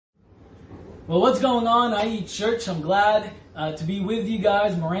Well, what's going on, IE Church? I'm glad to be with you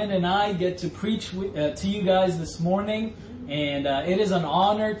guys. Miranda and I get to preach to you guys this morning. And it is an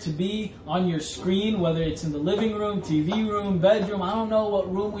honor to be on your screen, whether it's in the living room, TV room, bedroom. I don't know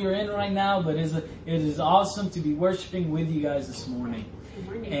what room we are in right now, but it is awesome to be worshiping with you guys this morning. Good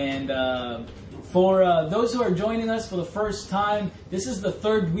morning. And for those who are joining us for the first time, this is the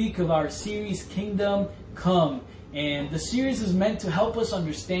third week of our series, Kingdom Come. And the series is meant to help us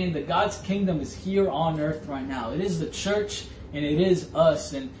understand that God's kingdom is here on earth right now. It is the church and it is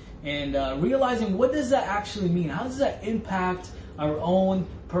us. And realizing what does that actually mean? How does that impact our own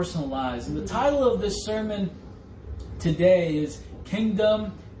personal lives? And the title of this sermon today is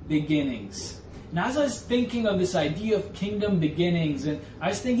Kingdom Beginnings. Now, as I was thinking of this idea of kingdom beginnings, and I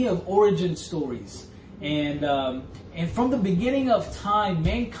was thinking of origin stories. And from the beginning of time,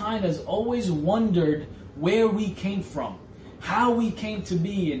 mankind has always wondered where we came from, how we came to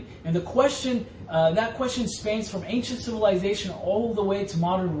be. And the question, that question spans from ancient civilization all the way to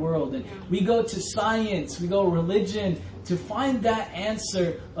modern world. And we go to science, we go religion to find that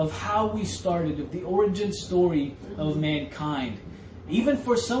answer of how we started, of the origin story of mankind. Even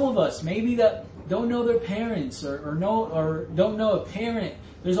for some of us, maybe that don't know their parents or don't know a parent,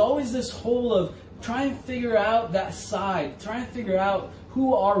 there's always this hole of trying to figure out that side, trying to figure out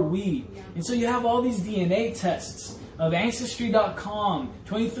who are we. And so you have all these DNA tests of Ancestry.com,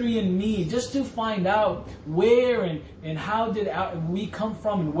 23andMe, just to find out where and how did we come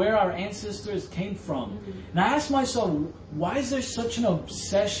from and where our ancestors came from. And I asked myself, why is there such an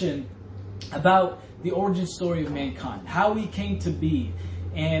obsession about the origin story of mankind, how we came to be?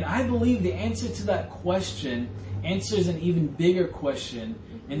 And I believe the answer to that question answers an even bigger question,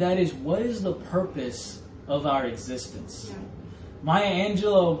 and that is, what is the purpose of our existence? Maya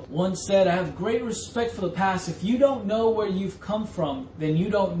Angelou once said, I have great respect for the past. If you don't know where you've come from, then you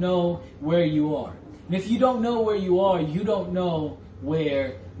don't know where you are. And if you don't know where you are, you don't know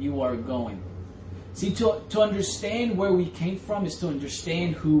where you are going. See, to understand where we came from is to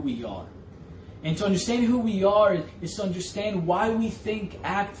understand who we are. And to understand who we are is to understand why we think,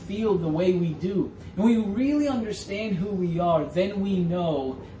 act, feel the way we do. And when we really understand who we are, then we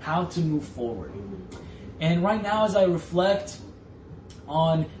know how to move forward. And right now, as I reflect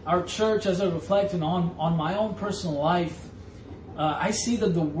on our church, as I reflect on my own personal life, I see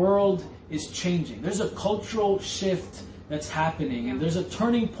that the world is changing. There's a cultural shift that's happening, and there's a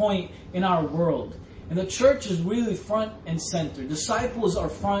turning point in our world. And the church is really front and center. Disciples are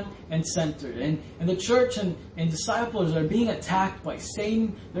front and center. And the church and disciples are being attacked by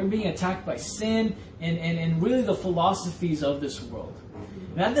Satan. They're being attacked by sin and really the philosophies of this world.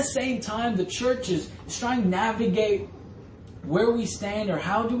 And at the same time, the church is trying to navigate where we stand, or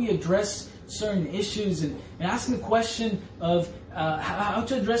how do we address certain issues, and asking the question of how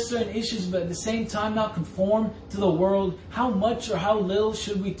to address certain issues, but at the same time not conform to the world. How much or how little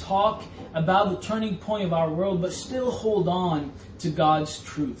should we talk about the turning point of our world, but still hold on to God's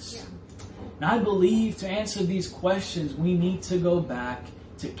truths? And I believe to answer these questions, we need to go back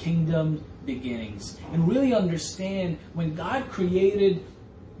to kingdom beginnings and really understand when God created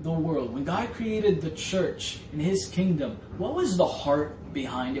the world, when God created the church and His kingdom, what was the heart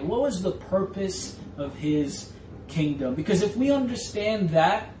behind it? What was the purpose of His kingdom? Because if we understand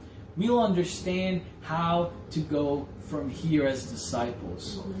that, we'll understand how to go from here as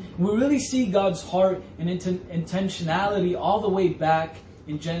disciples. And we really see God's heart and intentionality all the way back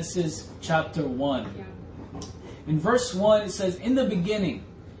in Genesis chapter 1. In verse 1 it says, in the beginning,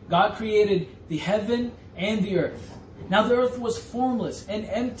 God created the heaven and the earth. Now the earth was formless and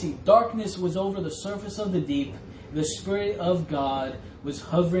empty. Darkness was over the surface of the deep. The Spirit of God was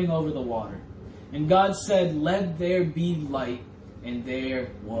hovering over the water. And God said, let there be light. And there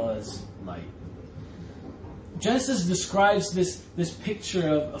was light. Genesis describes this picture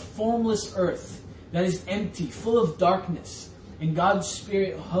of a formless earth that is empty, full of darkness. And God's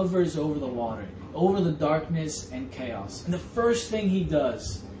Spirit hovers over the water, over the darkness and chaos. And the first thing He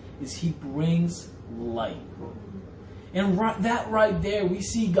does is He brings light. And that right there, we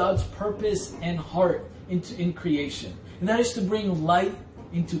see God's purpose and heart in creation. And that is to bring light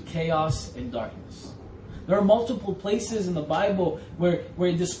into chaos and darkness. There are multiple places in the Bible where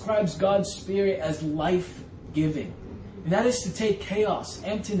it describes God's Spirit as life-giving. And that is to take chaos,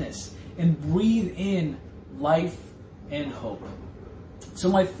 emptiness, and breathe in life and hope. So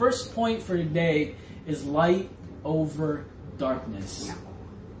my first point for today is light over darkness.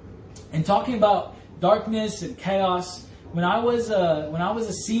 And talking about darkness and chaos, when I was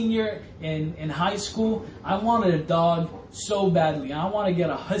a senior in high school, I wanted a dog so badly. I wanted to get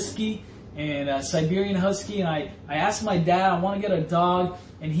a husky, and a Siberian Husky, and I asked my dad, I want to get a dog,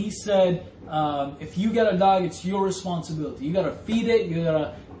 and he said, if you get a dog, it's your responsibility. You gotta feed it, you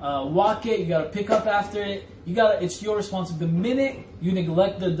gotta walk it, you gotta pick up after it, it's your responsibility. The minute you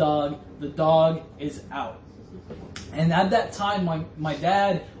neglect the dog is out. And at that time, my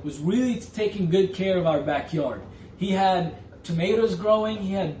dad was really taking good care of our backyard. He had tomatoes growing,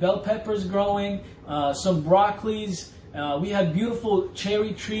 he had bell peppers growing, some broccolis. We had beautiful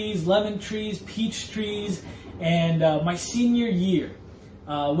cherry trees, lemon trees, peach trees. And my senior year,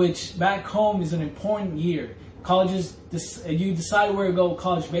 which back home is an important year. Colleges, you decide where to go to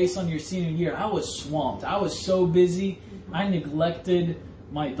college based on your senior year. I was swamped. I was so busy. I neglected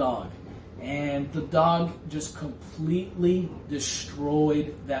my dog. And the dog just completely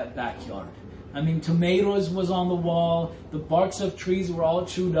destroyed that backyard. I mean, tomatoes was on the wall. The barks of trees were all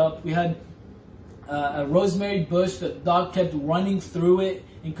chewed up. We had a rosemary bush. The dog kept running through it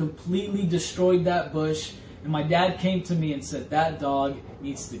and completely destroyed that bush. And my dad came to me and said, that dog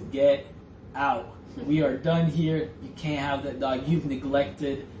needs to get out. We are done here. You can't have that dog. You've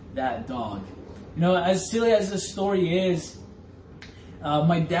neglected that dog. You know, as silly as this story is,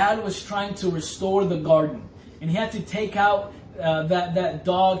 my dad was trying to restore the garden. And he had to take out that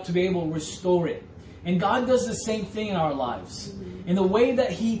dog to be able to restore it. And God does the same thing in our lives. In the way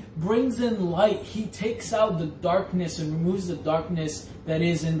that He brings in light, He takes out the darkness and removes the darkness that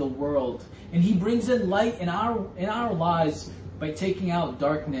is in the world. And He brings in light in our lives by taking out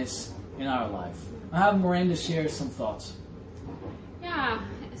darkness in our life. I have Miranda share some thoughts. Yeah,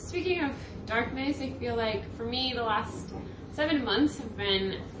 speaking of darkness, I feel like for me the last 7 months have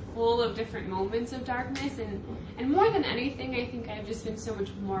been full of different moments of darkness, and more than anything, I think I've just been so much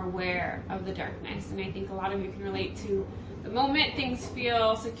more aware of the darkness, and I think a lot of you can relate to the moment things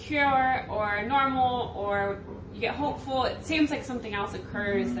feel secure or normal or you get hopeful, it seems like something else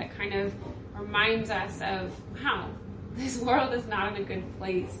occurs that kind of reminds us of, wow, this world is not in a good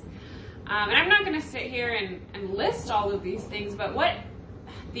place. And I'm not going to sit here and list all of these things, but what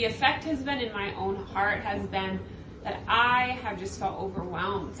the effect has been in my own heart has been that I have just felt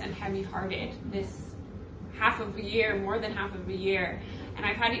overwhelmed and heavy-hearted this half of a year, more than half of a year. And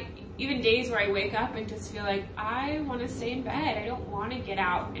I've had even days where I wake up and just feel like I want to stay in bed. I don't want to get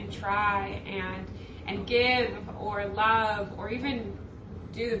out and try and give or love or even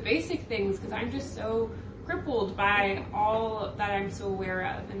do the basic things because I'm just so crippled by all that I'm so aware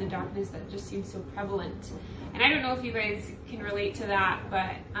of and the darkness that just seems so prevalent. And I don't know if you guys can relate to that,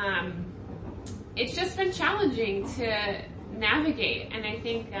 but it's just been challenging to navigate. And I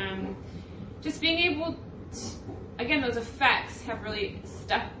think just being able to, again, those effects have really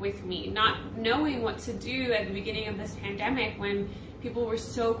stuck with me. Not knowing what to do at the beginning of this pandemic when people were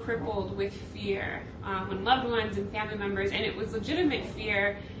so crippled with fear, when loved ones and family members, and it was legitimate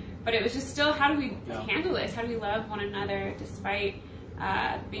fear, but it was just still, how do we handle this? How do we love one another despite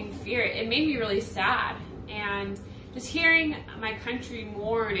being feared? It made me really sad. And just hearing my country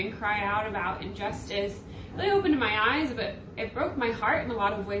mourn and cry out about injustice really opened my eyes, but it broke my heart in a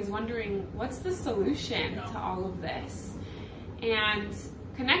lot of ways, wondering what's the solution to all of this? And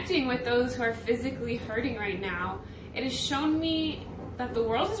connecting with those who are physically hurting right now, it has shown me that the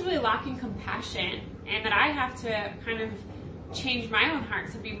world is really lacking compassion and that I have to kind of change my own heart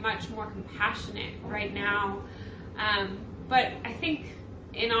to be much more compassionate right now. But I think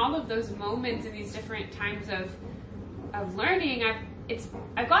in all of those moments, in these different times of learning,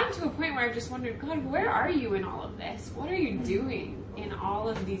 I've gotten to a point where I've just wondered, God, where are you in all of this? What are you doing in all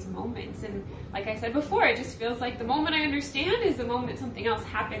of these moments? And like I said before, it just feels like the moment I understand is the moment something else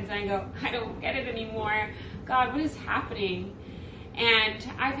happens and I go, I don't get it anymore. God, what is happening? And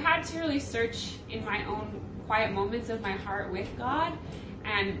I've had to really search in my own quiet moments of my heart with God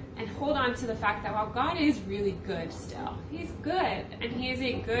and hold on to the fact that, well, God is really good still. He's good, and He is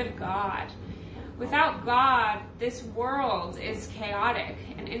a good God. Without God, this world is chaotic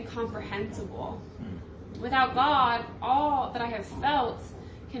and incomprehensible. Without God, all that I have felt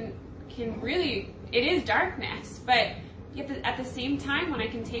can really, it is darkness, but yet at the same time, when I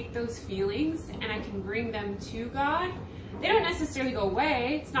can take those feelings and I can bring them to God, they don't necessarily go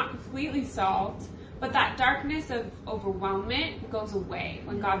away. It's not completely solved, but that darkness of overwhelmment goes away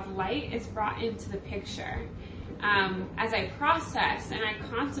when God's light is brought into the picture. As I process and I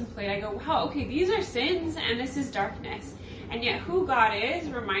contemplate, I go, wow, okay, these are sins and this is darkness. And yet who God is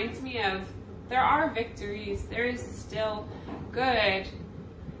reminds me of there are victories, there is still good.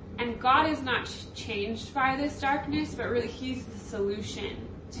 And God is not changed by this darkness, but really He's the solution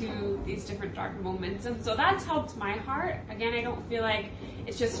to these different dark moments. And so that's helped my heart. Again, I don't feel like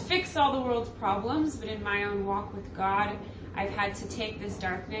it's just fix all the world's problems, but in my own walk with God, I've had to take this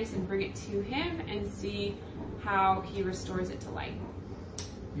darkness and bring it to Him and see how He restores it to light.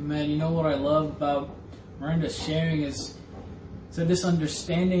 Amen. You know what I love about Miranda's sharing is this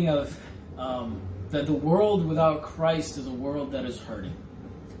understanding of that the world without Christ is a world that is hurting.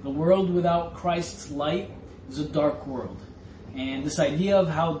 The world without Christ's light is a dark world. And this idea of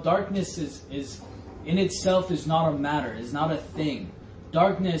how darkness is in itself is not a matter, is not a thing.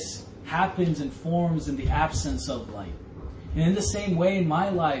 Darkness happens and forms in the absence of light. And in the same way in my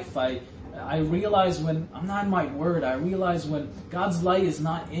life, I realize when I'm not in my word, I realize when God's light is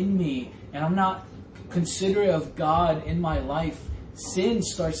not in me and I'm not considerate of God in my life, sin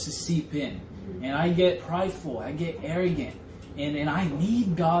starts to seep in. And I get prideful, I get arrogant. And I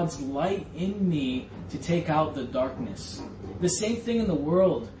need God's light in me to take out the darkness. The same thing in the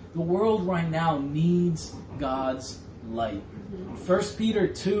world. The world right now needs God's light. 1 Peter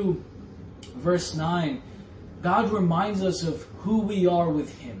 2, verse 9, God reminds us of who we are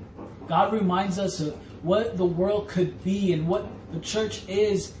with Him. God reminds us of what the world could be and what the church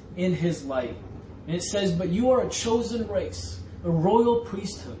is in His light. And it says, but you are a chosen race, a royal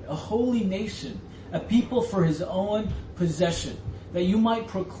priesthood, a holy nation, a people for His own possession, that you might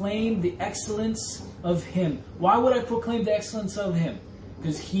proclaim the excellence of Him. Why would I proclaim the excellence of Him?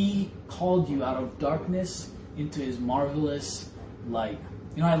 Because He called you out of darkness into His marvelous light.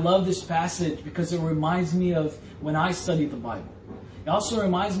 You know, I love this passage because it reminds me of when I study the Bible. It also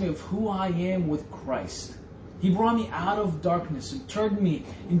reminds me of who I am with Christ. He brought me out of darkness and turned me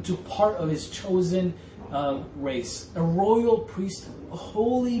into part of His chosen race, a royal priesthood, a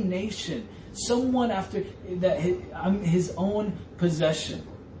holy nation, someone after that I'm His own possession.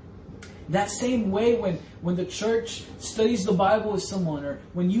 That same way when the church studies the Bible with someone, or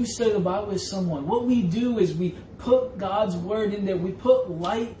when you study the Bible with someone, what we do is we put God's word in there. We put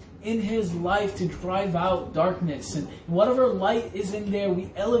light in His life to drive out darkness. And whatever light is in there,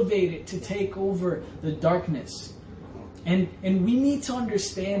 we elevate it to take over the darkness. And we need to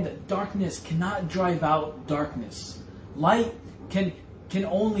understand that darkness cannot drive out darkness. Light can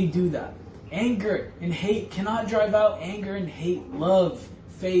only do that. Anger and hate cannot drive out anger and hate. Love,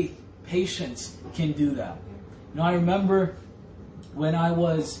 faith, patience can do that. You know, I remember when I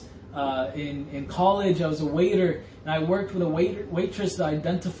was in college, I was a waiter, and I worked with a waitress that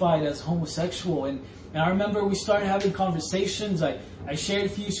identified as homosexual. And I remember we started having conversations. I shared a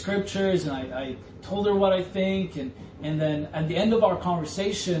few scriptures, and I told her what I think. And then at the end of our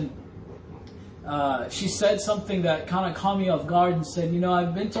conversation, she said something that kind of caught me off guard and said, you know,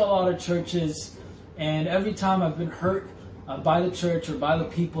 I've been to a lot of churches, and every time I've been hurt by the church or by the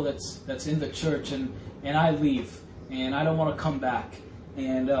people that's in the church, and I leave, and I don't want to come back.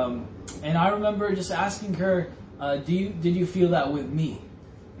 And I remember just asking her, did you feel that with me?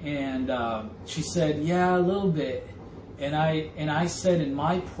 And she said, yeah, a little bit. And I said, in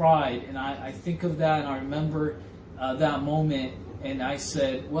my pride, and I think of that, and I remember that moment, and I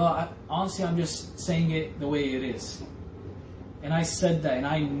said, well, honestly, I'm just saying it the way it is. And I said that, and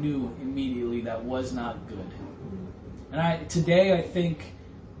I knew immediately that was not good. And today I think,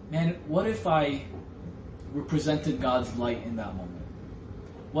 man, what if I represented God's light in that moment?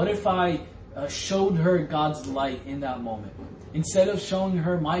 What if I showed her God's light in that moment? Instead of showing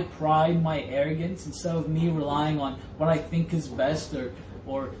her my pride, my arrogance, instead of me relying on what I think is best,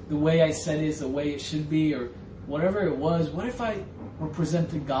 or the way I said it is the way it should be, or whatever it was, what if I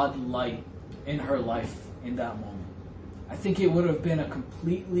represented God's light in her life in that moment? I think it would have been a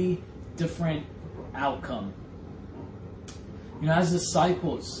completely different outcome. You know, as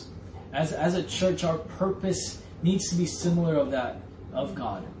disciples, as a church, our purpose needs to be similar of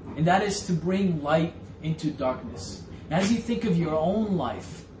God. And that is to bring light into darkness. And as you think of your own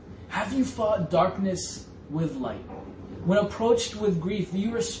life, have you fought darkness with light? When approached with grief, do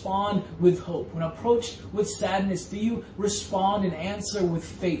you respond with hope? When approached with sadness, do you respond and answer with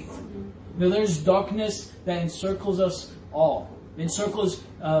faith? You know, there's darkness that encircles us all. It encircles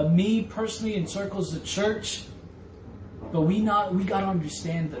me personally, encircles the church. But we got to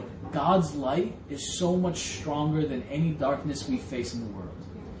understand that God's light is so much stronger than any darkness we face in the world.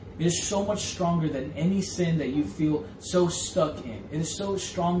 It is so much stronger than any sin that you feel so stuck in. It is so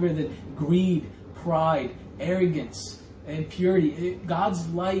stronger than greed, pride, arrogance, and impurity. God's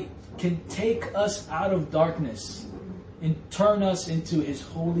light can take us out of darkness and turn us into His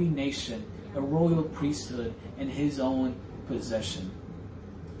holy nation, a royal priesthood, and His own possession.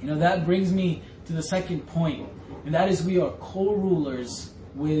 You know, that brings me to the second point, and that is we are co-rulers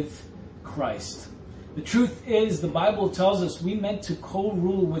with Christ. The truth is, the Bible tells us we meant to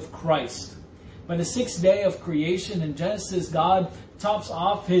co-rule with Christ. By the sixth day of creation in Genesis, God tops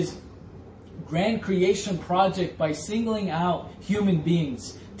off His grand creation project by singling out human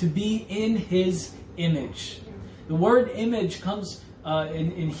beings to be in His image. The word image comes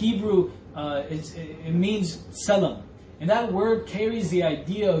in Hebrew, it means selam. And that word carries the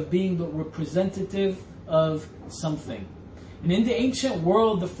idea of being the representative of something. And in the ancient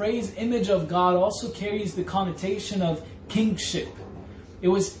world, the phrase image of God also carries the connotation of kingship. It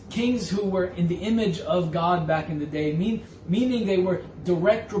was kings who were in the image of God back in the day, meaning they were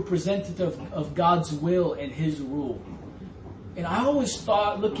direct representative of God's will and His rule. And I always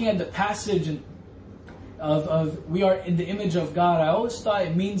thought, looking at the passage of we are in the image of God, I always thought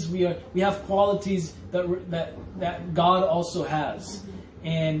it means we have qualities that God also has.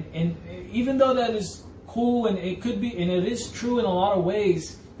 And even though that is cool and it could be, and it is true in a lot of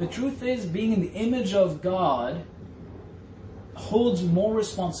ways, the truth is being in the image of God holds more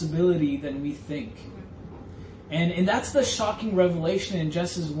responsibility than we think. And that's the shocking revelation in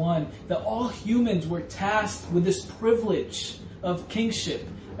Genesis 1, that all humans were tasked with this privilege of kingship,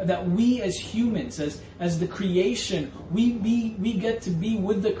 that we as humans, as the creation, we get to be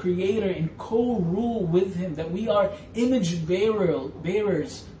with the Creator and co-rule with Him, that we are image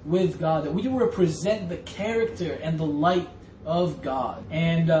bearers with God, that we represent the character and the light of God.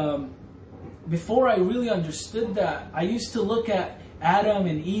 And before I really understood that, I used to look at Adam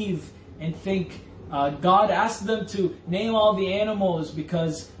and Eve and think God asked them to name all the animals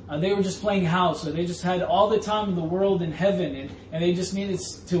because they were just playing house, or they just had all the time in the world in heaven, and they just needed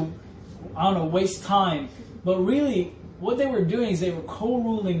to, waste time. But really, what they were doing is they were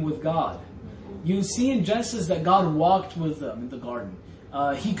co-ruling with God. You see in Genesis that God walked with them in the garden.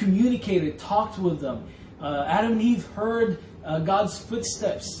 He communicated, talked with them. Adam and Eve heard God's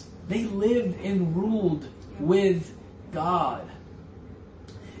footsteps. They lived and ruled with God.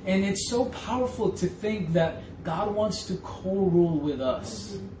 And it's so powerful to think that God wants to co-rule with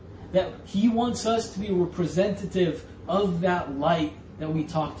us. That He wants us to be representative of that light that we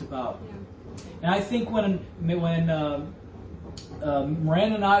talked about. And I think when Miranda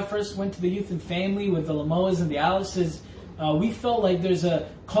and I first went to the Youth and Family with the Lamoas and the Alices, we felt like there's a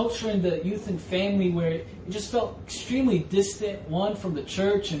culture in the Youth and Family where it just felt extremely distant, one, from the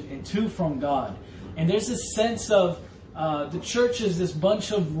church, and two, from God. And there's this sense of the church is this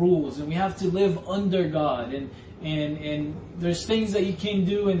bunch of rules, and we have to live under God, and there's things that you can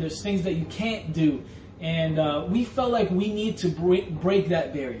do, and there's things that you can't do. And we felt like we need to break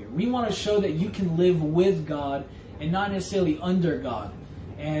that barrier. We want to show that you can live with God and not necessarily under God.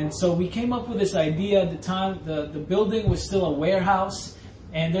 And so we came up with this idea. At the time, the building was still a warehouse,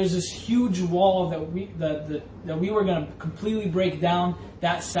 and there's this huge wall that we were going to completely break down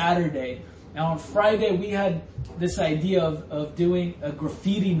that Saturday. And on Friday, we had this idea of doing a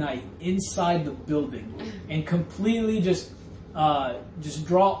graffiti night inside the building, and completely just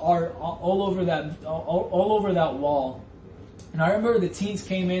draw art all over that wall. And I remember the teens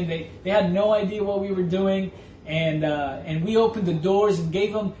came in; they had no idea what we were doing. And we opened the doors and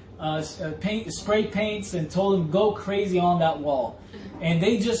gave them spray paints and told them go crazy on that wall. And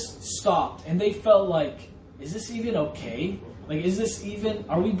they just stopped, and they felt like, is this even okay? Like,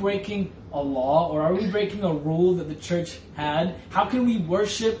 are we breaking a law, or are we breaking a rule that the church had? How can we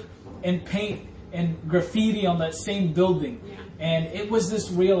worship and paint and graffiti on that same building? And it was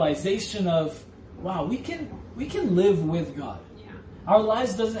this realization of, wow, we can live with God. Our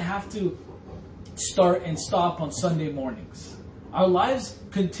lives doesn't have to start and stop on Sunday mornings. Our lives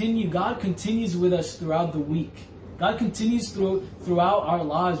continue. God continues with us throughout the week. God continues throughout our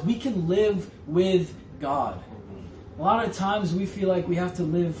lives. We can live with God. A lot of times we feel like we have to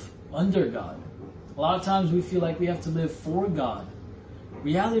live under God. A lot of times we feel like we have to live for God.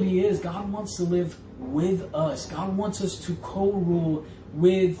 Reality is God wants to live with us. God wants us to co-rule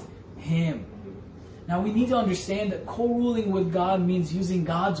with Him. Now we need to understand that co-ruling with God means using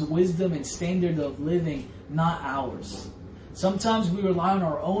God's wisdom and standard of living, not ours. Sometimes we rely on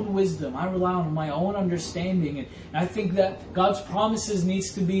our own wisdom. I rely on my own understanding. And I think that God's promises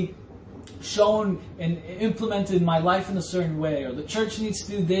needs to be shown and implemented in my life in a certain way. Or the church needs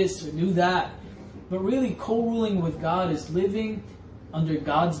to do this or do that. But really, co-ruling with God is living under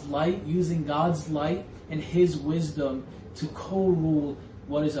God's light, using God's light and His wisdom to co-rule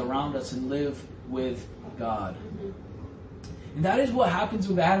what is around us and live with God. And that is what happens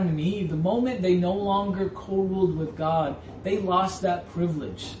with Adam and Eve. The moment they no longer co-ruled with God, they lost that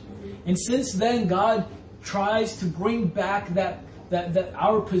privilege. And since then, God tries to bring back that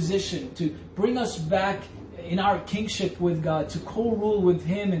our position, to bring us back in our kingship with God, to co-rule with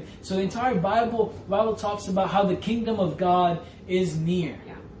Him. And so the entire Bible talks about how the kingdom of God is near.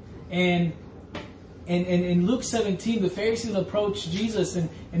 And And in Luke 17, the Pharisees approach Jesus and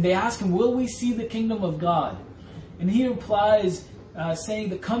they ask him, will we see the kingdom of God? And he replies, saying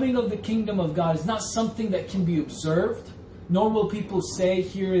the coming of the kingdom of God is not something that can be observed, nor will people say,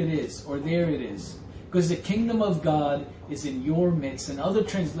 here it is, or there it is. Because the kingdom of God is in your midst. In other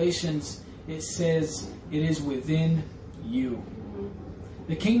translations, it says it is within you.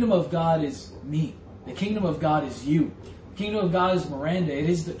 The kingdom of God is me. The kingdom of God is you. The kingdom of God is Miranda. It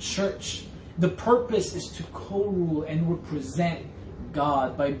is the church. The purpose is to co-rule and represent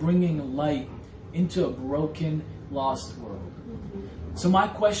God by bringing light into a broken, lost world. So my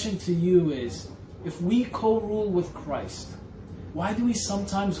question to you is, if we co-rule with Christ, why do we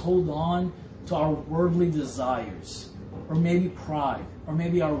sometimes hold on to our worldly desires, or maybe pride, or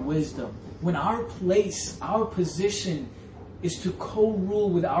maybe our wisdom, when our place, our position is to co-rule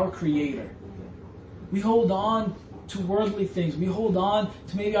with our Creator? We hold on to worldly things. We hold on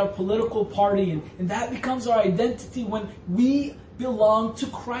to maybe our political party, and that becomes our identity when we belong to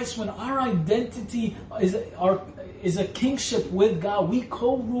Christ, when our identity is a kingship with God. We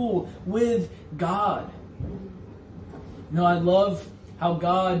co-rule with God. You know, I love how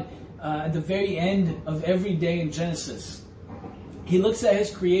God, at the very end of every day in Genesis, He looks at His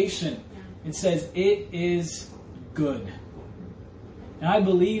creation and says, it is good. And I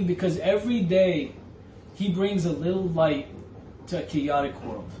believe because every day He brings a little light to a chaotic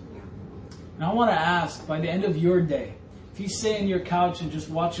world. And I want to ask, by the end of your day, if you sit on your couch and just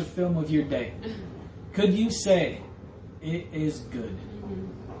watch a film of your day, could you say, it is good?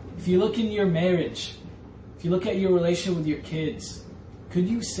 If you look in your marriage, if you look at your relationship with your kids, could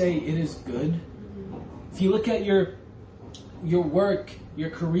you say it is good? If you look at your work,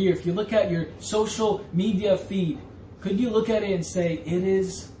 your career, if you look at your social media feed, could you look at it and say it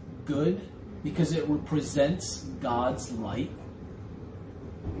is good because it represents God's light?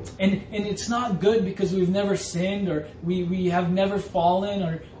 And it's not good because we've never sinned, or we have never fallen,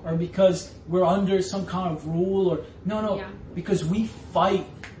 or because we're under some kind of rule, or no, because we fight,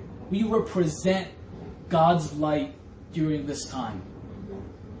 we represent God's light during this time.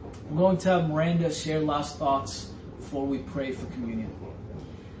 I'm going to have Miranda share last thoughts before we pray for communion.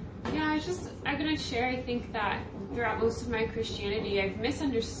 Yeah, I'm going to share, I think that throughout most of my Christianity, I've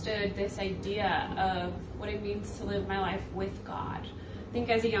misunderstood this idea of what it means to live my life with God. I think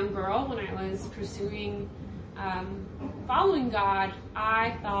as a young girl, when I was pursuing following God,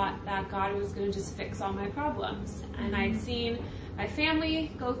 I thought that God was going to just fix all my problems. And I'd seen my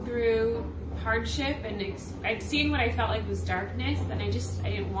family go through hardship, and I'd seen what I felt like was darkness, and I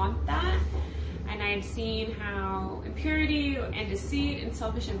didn't want that. And I had seen how impurity and deceit and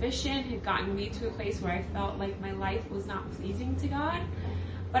selfish ambition had gotten me to a place where I felt like my life was not pleasing to God.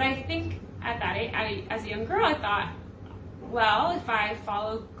 But I think at that age, as a young girl, I thought, well, if I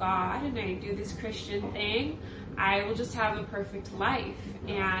follow God and I do this Christian thing, I will just have a perfect life.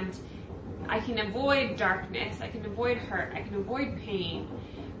 And I can avoid darkness, I can avoid hurt, I can avoid pain.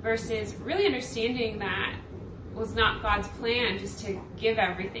 Versus really understanding that was not God's plan, just to give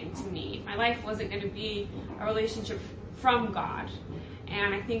everything to me. My life wasn't going to be a relationship from God.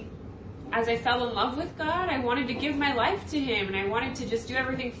 And I think as I fell in love with God, I wanted to give my life to Him, and I wanted to just do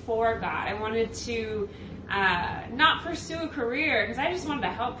everything for God. I wanted to not pursue a career, because I just wanted to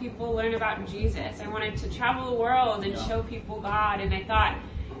help people learn about Jesus. I wanted to travel the world and show people God, and I thought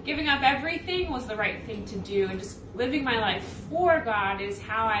giving up everything was the right thing to do, and just living my life for God is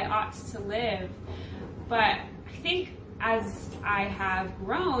how I ought to live. But I think as I have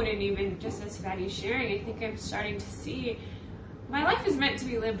grown, and even just as Fatty's sharing, I think I'm starting to see my life is meant to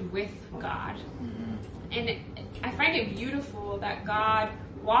be lived with God. And I find it beautiful that God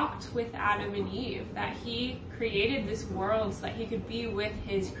walked with Adam and Eve, that He created this world so that He could be with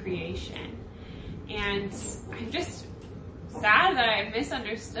His creation. And I'm just sad that I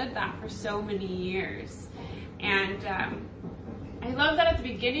misunderstood that for so many years. And I love that at the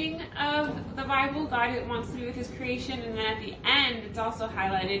beginning of the Bible, God wants to be with His creation, and then at the end, it's also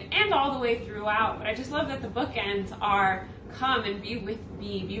highlighted, and all the way throughout. But I just love that the bookends are come and be with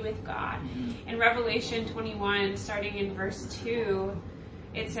me, be with God. In Revelation 21, starting in verse 2,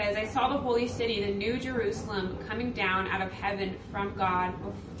 it says, I saw the holy city, the new Jerusalem, coming down out of heaven from God,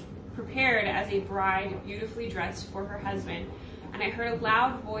 prepared as a bride beautifully dressed for her husband. And I heard a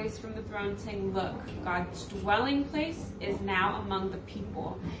loud voice from the throne saying, look, God's dwelling place is now among the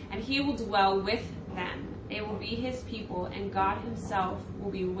people, and He will dwell with them. They will be His people, and God Himself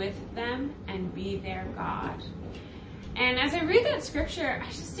will be with them and be their God. And as I read that scripture, I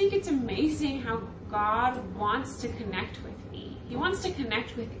just think it's amazing how God wants to connect with me. He wants to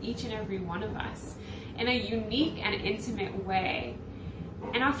connect with each and every one of us in a unique and intimate way.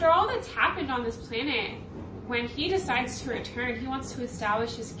 And after all that's happened on this planet, when he decides to return, he wants to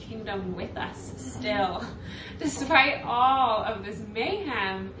establish his kingdom with us still, despite all of this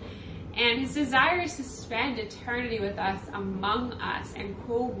mayhem. And his desire is to spend eternity with us, among us, and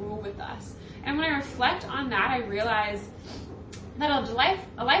co-rule with us. And when I reflect on that, I realize that a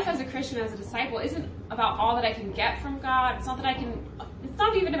life as a Christian, as a disciple, isn't about all that I can get from God. It's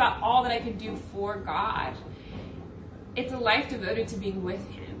not even about all that I can do for God. It's a life devoted to being with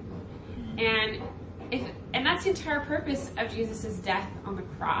him. And that's the entire purpose of Jesus' death on the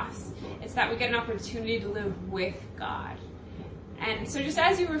cross. It's that we get an opportunity to live with God. And so just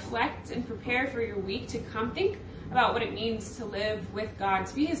as you reflect and prepare for your week to come, think about what it means to live with God,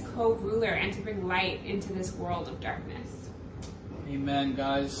 to be his co-ruler, and to bring light into this world of darkness. Amen,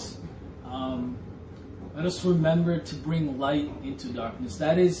 guys. Let us remember to bring light into darkness.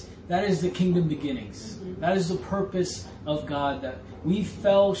 That is the kingdom beginnings. Mm-hmm. That is the purpose of God, that we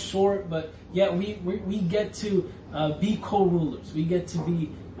fell short, but yet we get to be co-rulers. We get to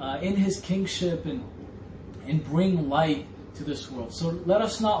be in his kingship and bring light to this world. So let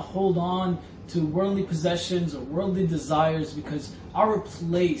us not hold on to worldly possessions or worldly desires, because our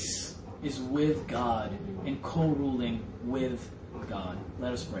place is with God and co-ruling with God.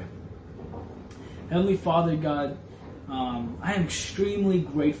 Let us pray. Heavenly Father, God, I am extremely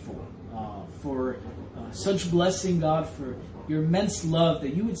grateful for such blessing, God, for your immense love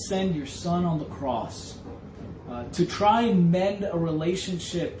that you would send your Son on the cross to try and mend a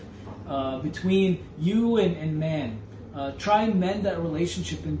relationship between you and man. Try and mend that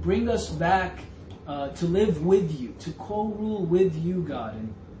relationship and bring us back to live with you, to co-rule with you, God.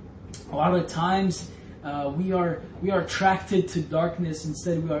 And a lot of times we are attracted to darkness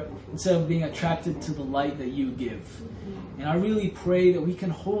instead of being attracted to the light that you give. And I really pray that we can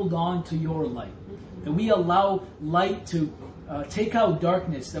hold on to your light, that we allow light to take out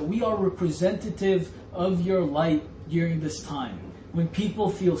darkness, that we are representative of your light during this time. When people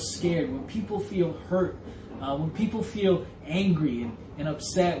feel scared, when people feel hurt, when people feel angry and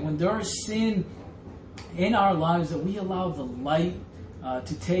upset, when there is sin in our lives, that we allow the light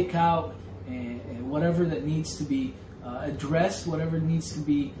to take out and whatever that needs to be addressed, whatever needs to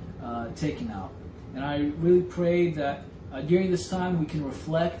be taken out. And I really pray that during this time we can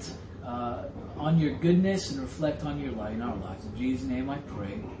reflect on your goodness and reflect on your light in our lives. In Jesus' name I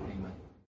pray.